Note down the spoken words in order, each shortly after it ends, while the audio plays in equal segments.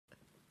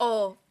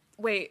Oh,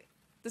 wait.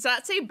 Does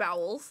that say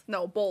bowels?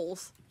 No,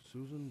 bowls.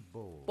 Susan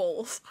Bowles.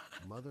 Bowls.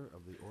 Mother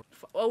of the...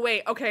 Oh,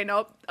 wait. Okay,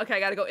 nope. Okay, I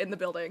gotta go in the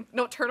building.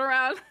 No, turn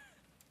around.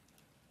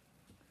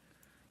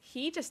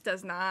 He just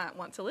does not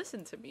want to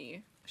listen to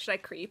me. Should I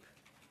creep?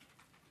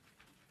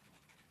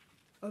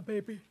 A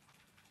baby.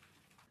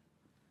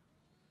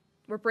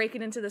 We're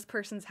breaking into this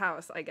person's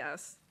house, I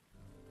guess.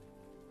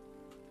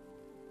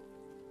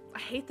 I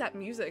hate that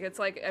music. It's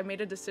like I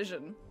made a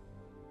decision.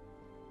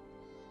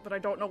 But I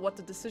don't know what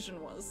the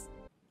decision was.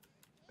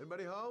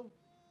 Anybody home?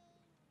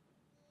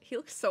 He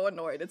looks so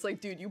annoyed. It's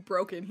like, dude, you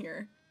broke in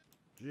here.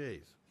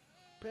 Jeez.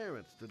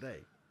 Parents today.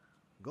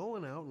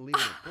 Going out and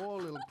leaving a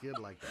poor little kid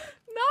like that.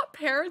 Not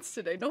parents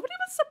today. Nobody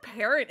wants to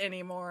parent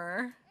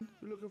anymore.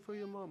 You looking for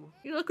your mama?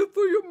 You looking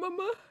for your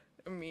mama?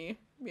 Me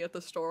at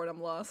the store when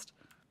I'm lost.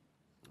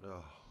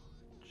 Oh,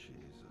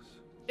 Jesus.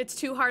 It's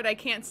too hard. I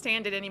can't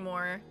stand it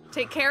anymore.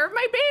 Take care of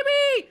my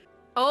baby!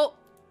 Oh.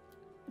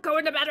 Go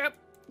in the bedroom.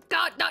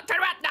 Go, no, turn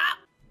around,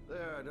 no!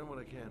 There, I done what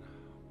I can.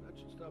 That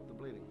should stop the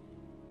bleeding.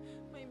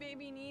 My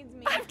baby needs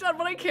me. I've done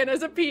what I can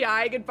as a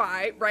PI.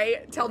 Goodbye,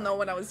 right? Tell no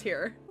one I was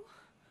here.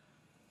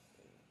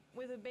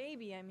 With a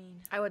baby, I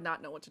mean. I would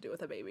not know what to do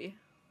with a baby.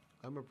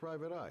 I'm a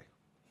private eye.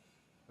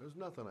 There's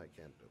nothing I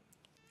can't do.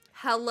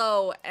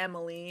 Hello,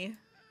 Emily.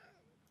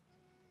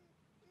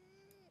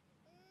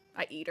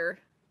 I eat her.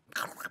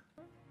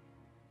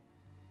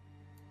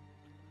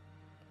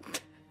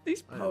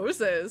 These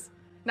poses.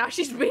 Now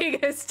she's being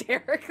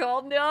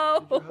hysterical.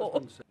 No.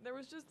 There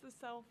was just the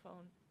cell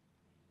phone.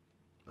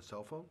 A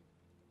cell phone?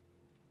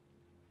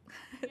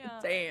 Yeah,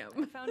 Damn.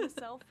 I found a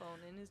cell phone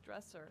in his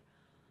dresser.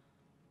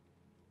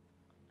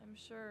 I'm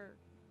sure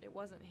it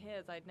wasn't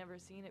his. I'd never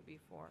seen it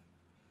before.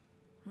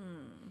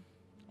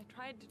 I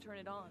tried to turn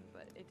it on,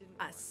 but it didn't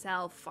work. A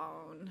cell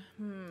phone.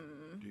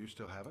 Do you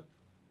still have it?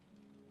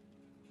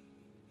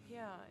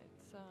 Yeah,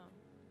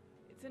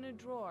 it's in a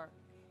drawer.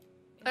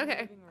 In the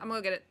Okay, living room. I'm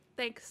gonna get it.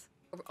 Thanks.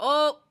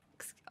 Oh,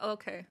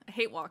 okay. I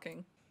hate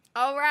walking.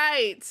 All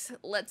right,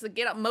 let's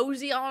get up,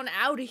 mosey on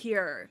out of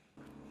here.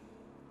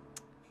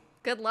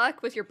 Good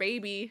luck with your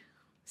baby.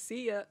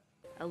 See ya.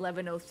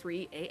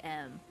 11:03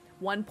 a.m.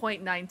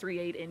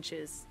 1.938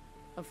 inches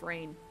of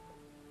rain.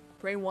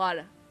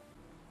 Rainwater.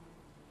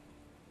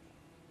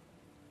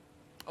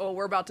 Oh,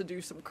 we're about to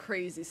do some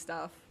crazy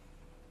stuff.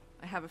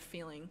 I have a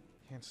feeling.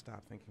 Can't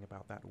stop thinking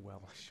about that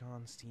well.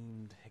 Sean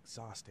seemed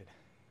exhausted.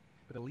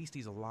 But at least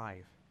he's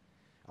alive.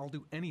 I'll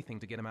do anything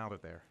to get him out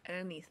of there.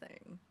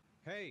 Anything.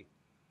 Hey.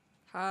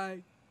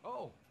 Hi.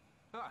 Oh.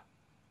 Huh.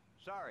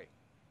 Sorry.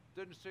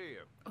 Didn't see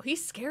you. Oh,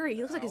 he's scary.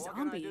 He looks like a What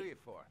can I zombie. do you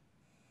for?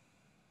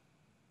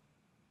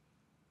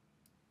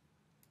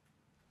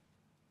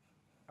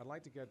 I'd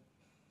like to get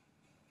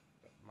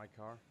my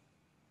car.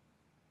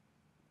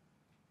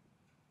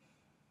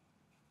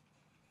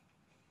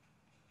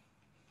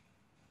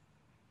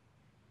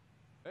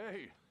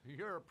 Hey,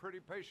 you're a pretty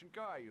patient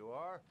guy, you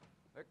are.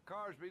 That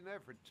car's been there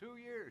for 2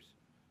 years.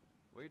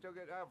 We took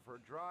it out for a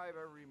drive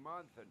every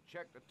month and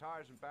checked the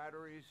tires and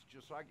batteries,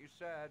 just like you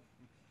said.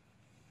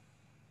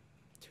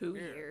 2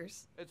 Here.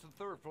 years. It's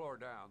the 3rd floor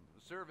down.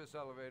 The service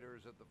elevator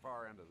is at the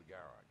far end of the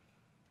garage.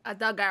 At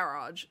the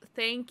garage.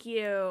 Thank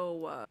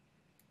you.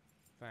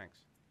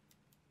 Thanks.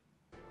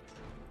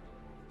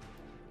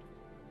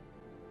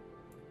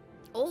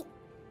 Oh,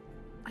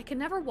 I can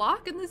never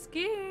walk in this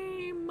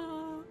game.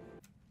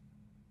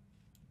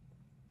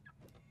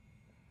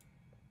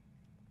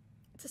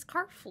 Is this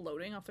car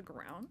floating off the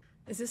ground?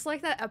 Is this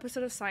like that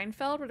episode of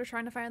Seinfeld where they're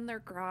trying to find their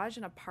garage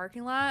in a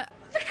parking lot?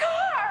 The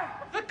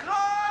car! The car!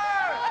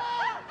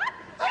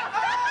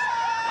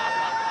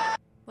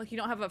 Like you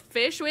don't have a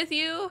fish with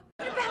you?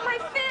 Get back my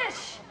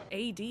fish!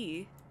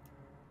 AD.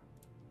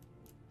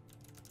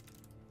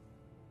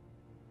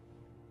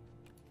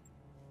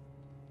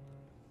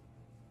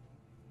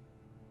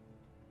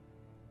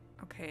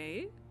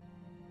 Okay.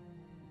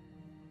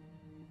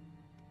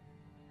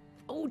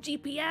 Oh,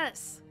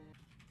 GPS.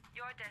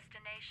 Your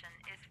destination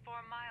is 4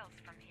 miles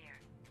from here.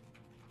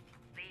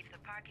 Leave the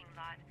parking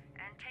lot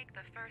and take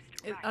the first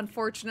It right.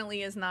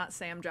 unfortunately is not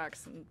Sam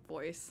Jackson's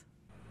voice.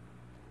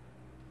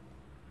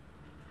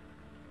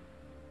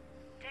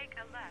 Take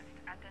a left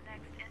at the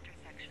next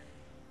intersection.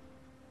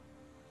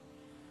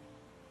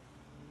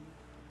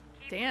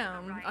 Keep to the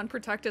Damn, right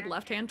unprotected and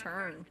left-hand take the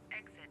turn. first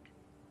exit.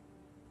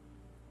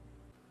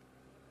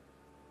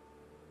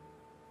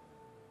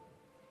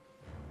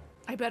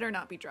 I better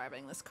not be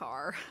driving this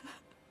car.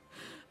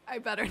 I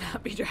better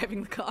not be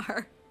driving the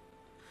car.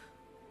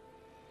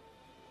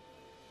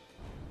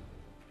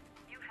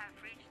 You have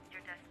reached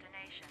your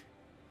destination.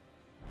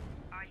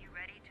 Are you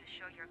ready to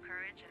show your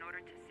courage in order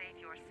to save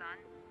your son?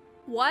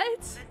 What?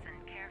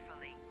 Listen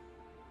carefully.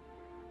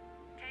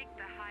 Take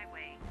the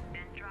highway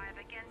and drive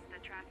against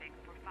the traffic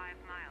for 5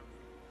 miles.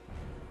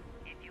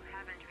 If you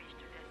haven't reached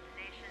your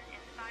destination in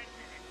 5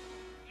 minutes,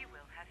 you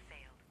will have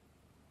failed.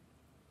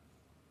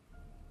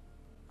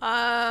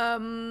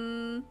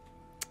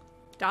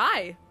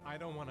 Die. I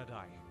don't want to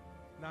die.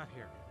 Not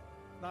here.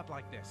 Not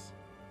like this.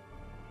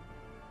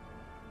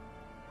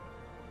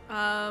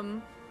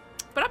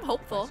 But I'm If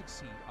hopeful. I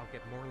succeed, I'll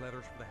get more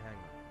letters for the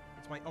hangar.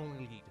 It's my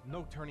only lead.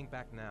 No turning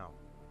back now.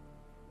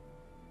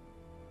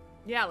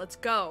 Yeah, let's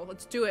go.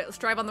 Let's do it. Let's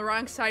drive on the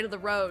wrong side of the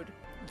road.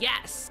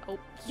 Yes. Oh,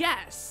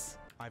 yes.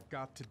 I've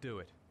got to do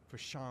it. For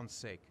Sean's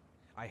sake.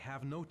 I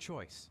have no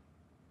choice.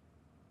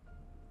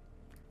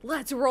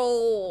 Let's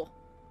roll.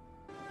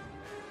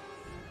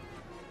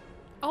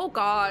 Oh,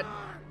 God.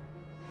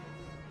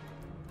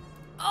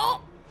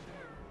 Oh.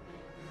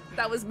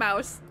 That was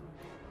Mouse.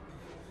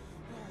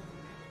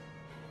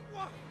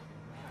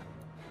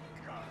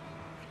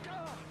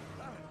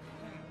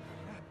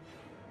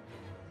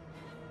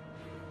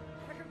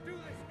 I can do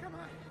this. Come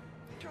on.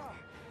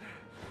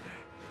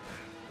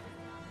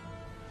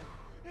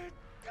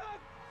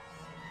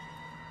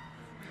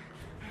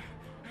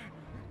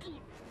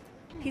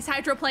 He's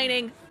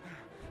hydroplaning.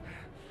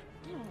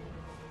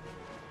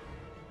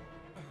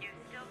 You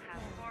still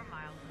have 4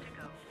 miles to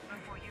go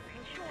before you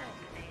reach your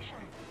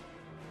destination.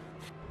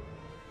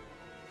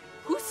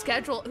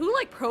 Who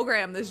like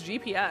programmed this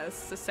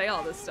GPS to say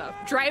all this stuff?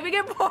 Driving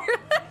in Portland.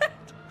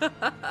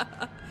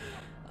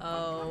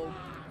 Oh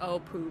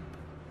poop.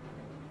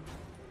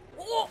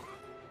 Oh,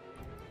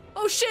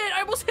 oh shit!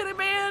 I almost hit a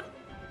man.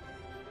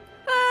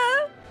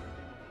 Ah.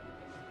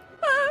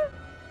 Ah.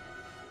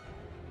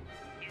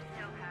 You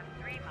still have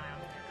 3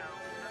 miles to go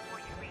before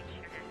you reach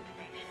your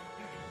destination.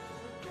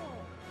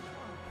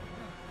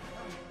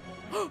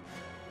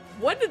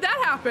 When did that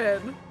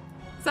happen?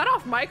 Is that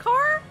off my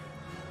car?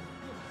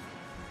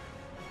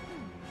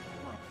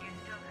 You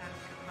still have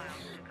 2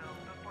 miles to go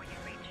before you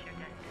reach your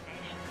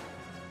destination.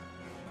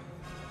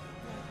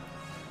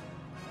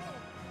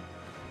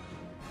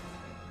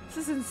 This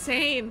is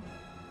insane.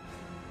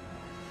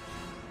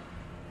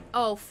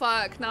 Oh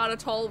fuck, not a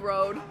toll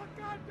road.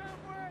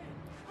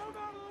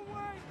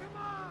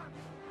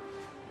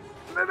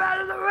 Move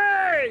out of the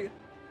way!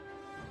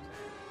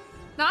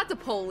 Not the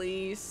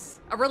police.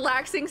 A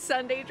relaxing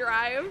Sunday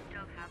drive. Still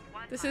have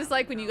 1 This mile is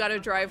like to when you go gotta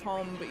before drive you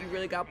home, reach but you your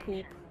really got poop.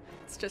 destination.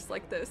 It's just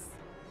like this.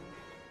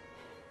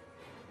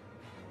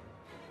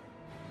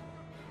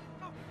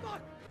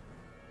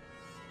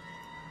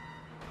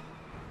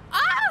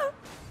 Ah!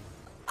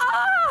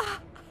 Ah!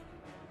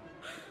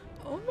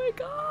 Oh my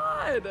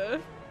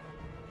god!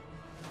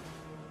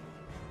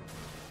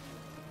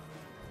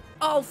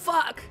 Oh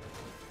fuck!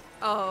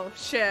 Oh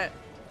shit.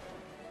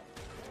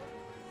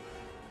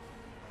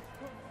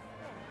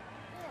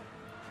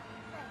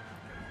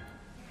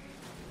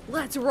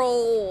 Let's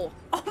roll!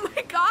 Oh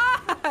my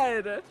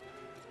god!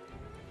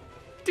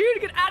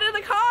 Dude, get out of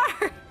the car!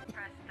 Press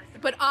the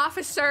But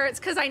officer, it's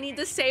because I need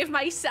to save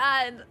my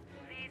son.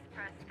 Please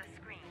press the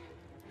screen.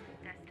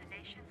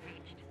 Destination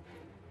reached.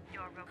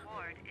 Your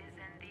reward is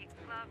in the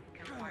glove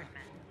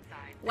compartment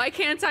side. Why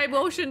can't I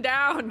motion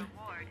down?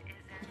 Reward is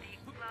in the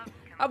glove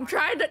compartment. I'm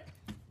trying to...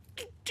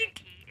 The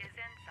key is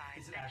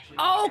inside the key.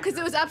 Oh, because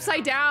it was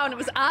upside down. It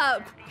was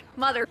up.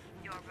 Mother...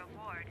 Your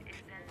reward is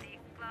in the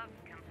glove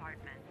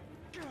compartment.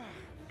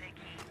 The key.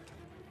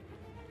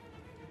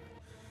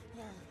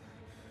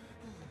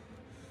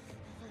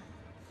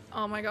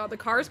 Oh my god, the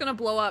car's gonna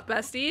blow up,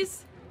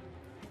 besties.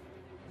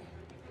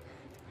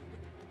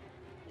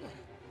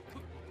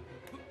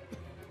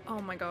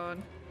 Oh my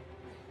god.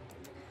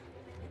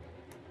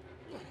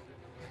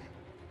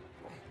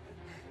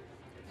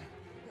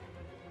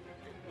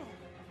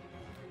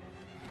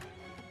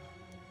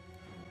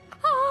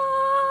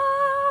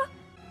 Ah!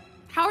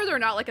 How are there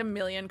not like a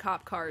million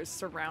cop cars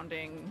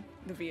surrounding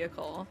the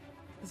vehicle?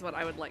 Is what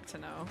I would like to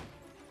know.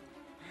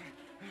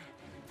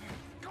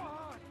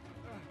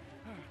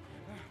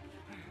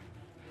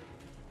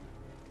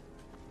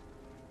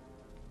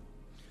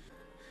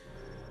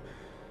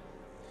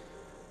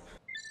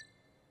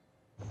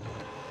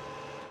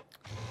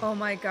 Oh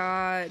my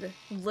god.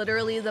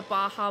 Literally the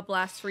Baja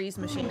Blast Freeze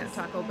machine at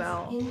Taco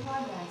Bell. In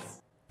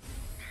progress.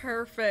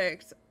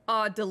 Perfect.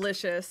 Oh,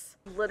 delicious.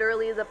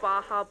 Literally the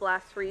Baja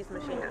Blast Freeze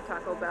machine at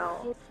Taco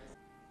Bell.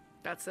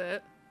 That's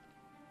it.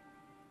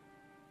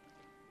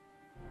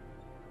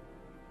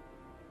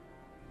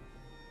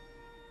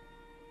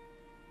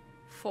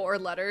 Four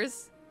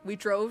letters. We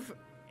drove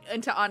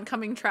into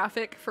oncoming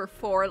traffic for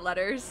 4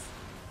 letters.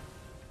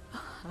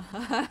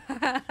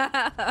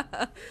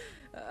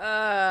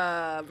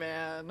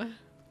 Man.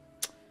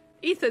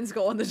 Ethan's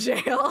going to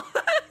jail.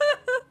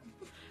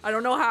 I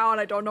don't know how and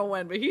I don't know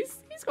when, but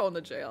he's going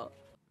to jail.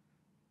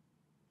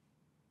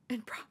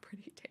 And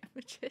property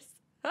damages.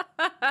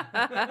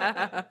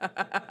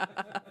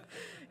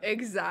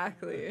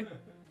 Exactly.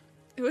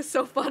 It was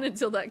so fun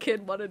until that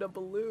kid wanted a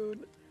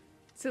balloon.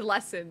 It's a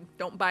lesson.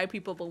 Don't buy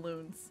people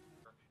balloons.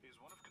 Is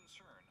one of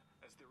concern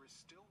as there is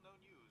still no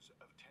news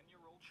of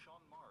 10-year-old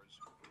Sean Mars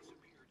who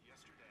disappeared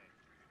yesterday.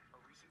 A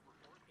recent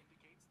report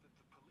indicates that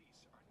the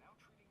police are now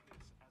treating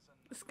this as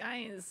an This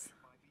guy is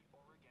by the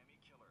origami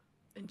killer.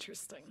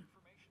 interesting.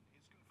 Information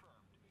is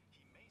confirmed.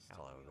 He may still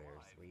Hello be there,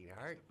 alive.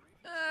 sweetheart.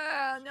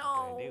 Investigators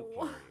No.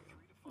 What can I do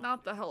for you?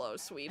 Not the hello,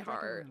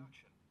 sweetheart.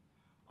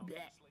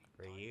 Obviously,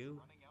 For you?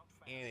 running out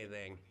fast.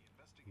 Anything.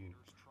 The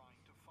investigators trying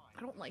to find I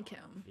don't like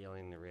him.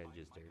 Feeling the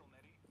register.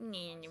 Michael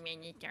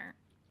Nettie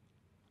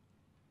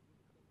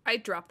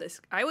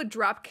I would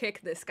drop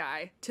kick this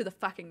guy to the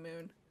fucking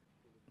moon.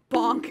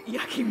 Bonk,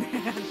 yucky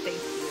man.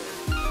 Thank you.